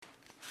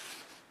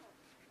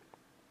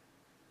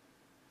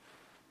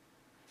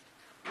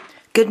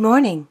Good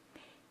morning.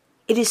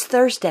 It is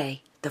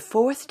Thursday, the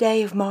 4th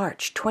day of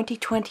March,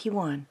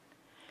 2021,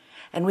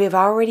 and we have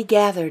already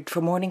gathered for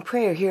morning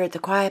prayer here at the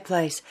Quiet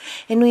Place,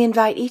 and we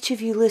invite each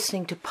of you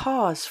listening to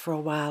pause for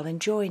a while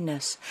and join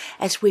us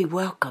as we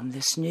welcome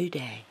this new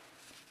day.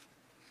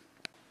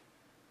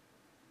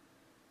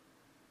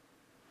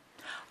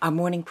 Our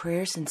morning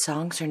prayers and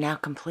songs are now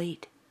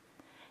complete,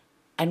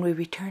 and we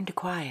return to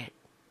quiet,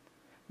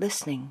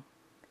 listening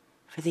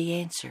for the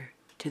answer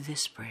to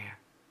this prayer.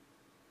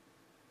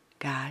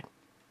 God,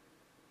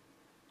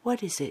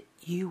 what is it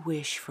you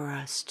wish for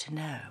us to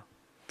know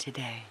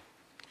today?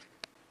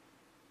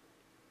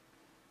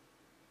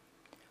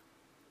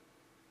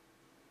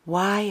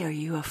 Why are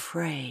you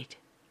afraid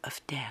of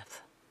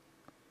death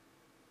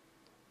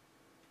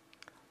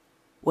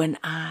when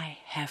I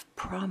have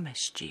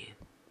promised you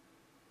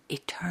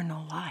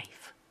eternal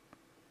life?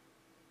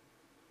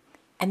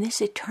 And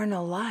this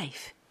eternal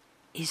life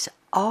is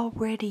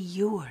already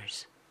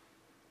yours.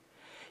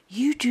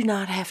 You do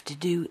not have to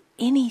do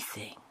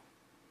anything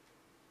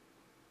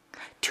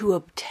to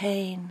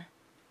obtain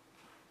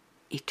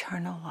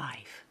eternal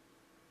life.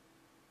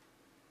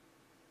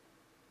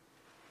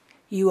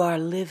 You are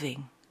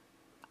living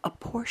a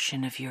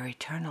portion of your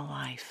eternal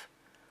life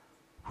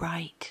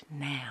right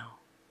now.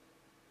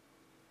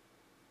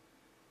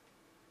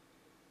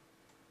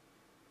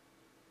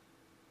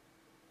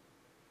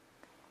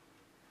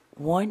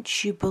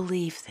 Once you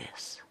believe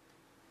this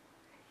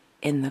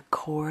in the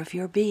core of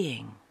your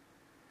being,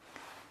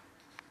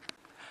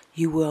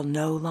 you will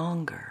no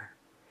longer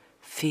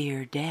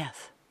fear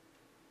death,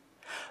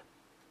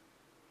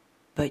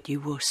 but you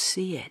will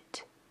see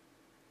it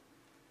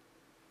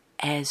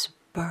as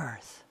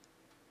birth.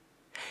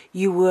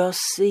 You will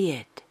see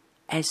it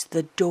as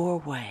the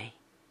doorway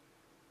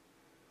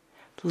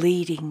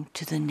leading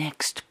to the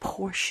next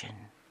portion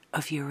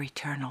of your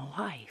eternal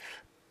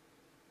life.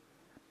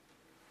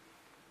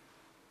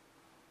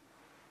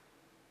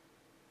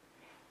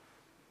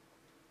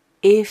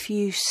 If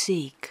you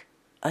seek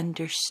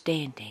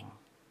understanding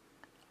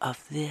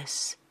of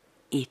this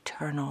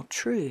eternal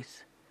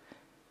truth,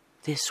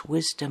 this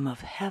wisdom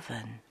of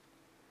heaven,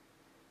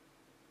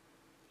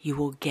 you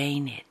will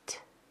gain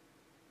it.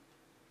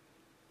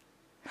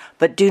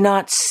 But do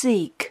not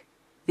seek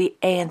the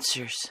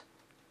answers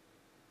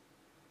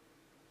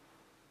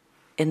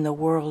in the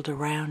world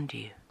around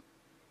you.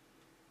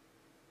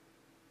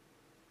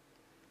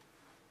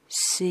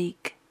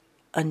 Seek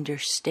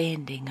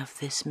understanding of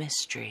this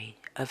mystery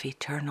of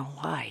eternal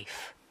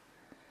life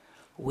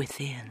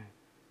within,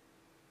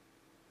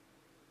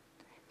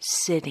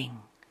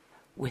 sitting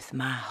with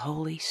my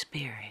Holy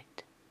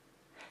Spirit.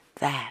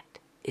 That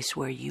is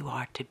where you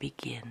are to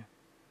begin.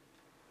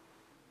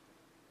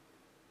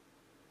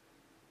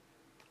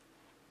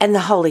 And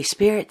the Holy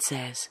Spirit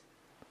says,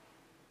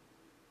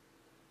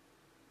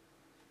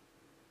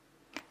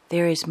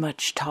 there is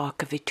much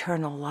talk of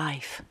eternal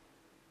life.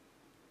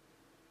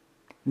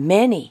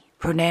 Many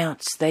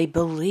pronounce they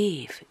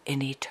believe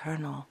in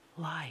eternal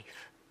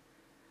life.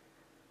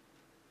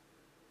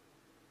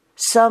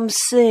 Some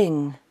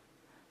sing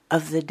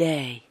of the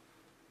day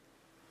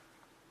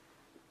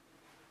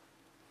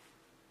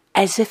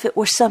as if it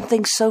were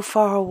something so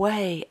far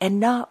away and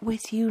not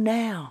with you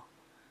now.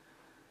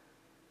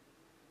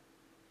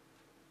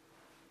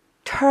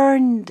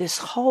 Turn this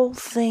whole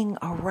thing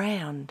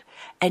around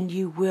and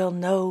you will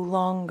no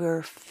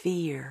longer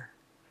fear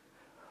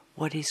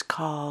what is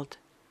called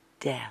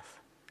death.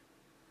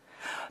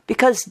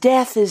 Because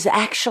death is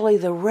actually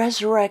the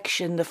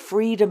resurrection, the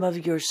freedom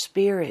of your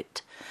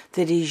spirit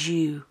that is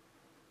you.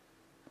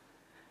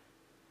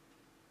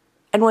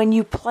 And when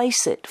you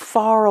place it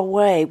far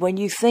away, when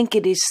you think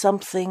it is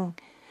something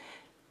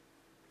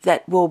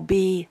that will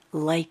be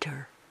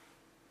later,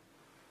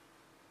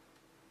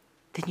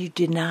 then you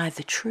deny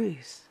the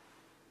truth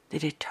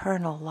that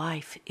eternal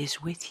life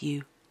is with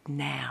you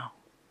now.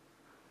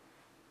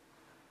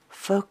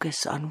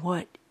 Focus on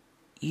what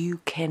you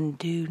can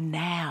do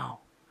now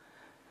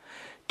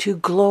to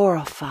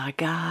glorify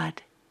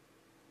God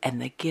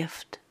and the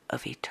gift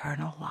of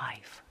eternal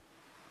life.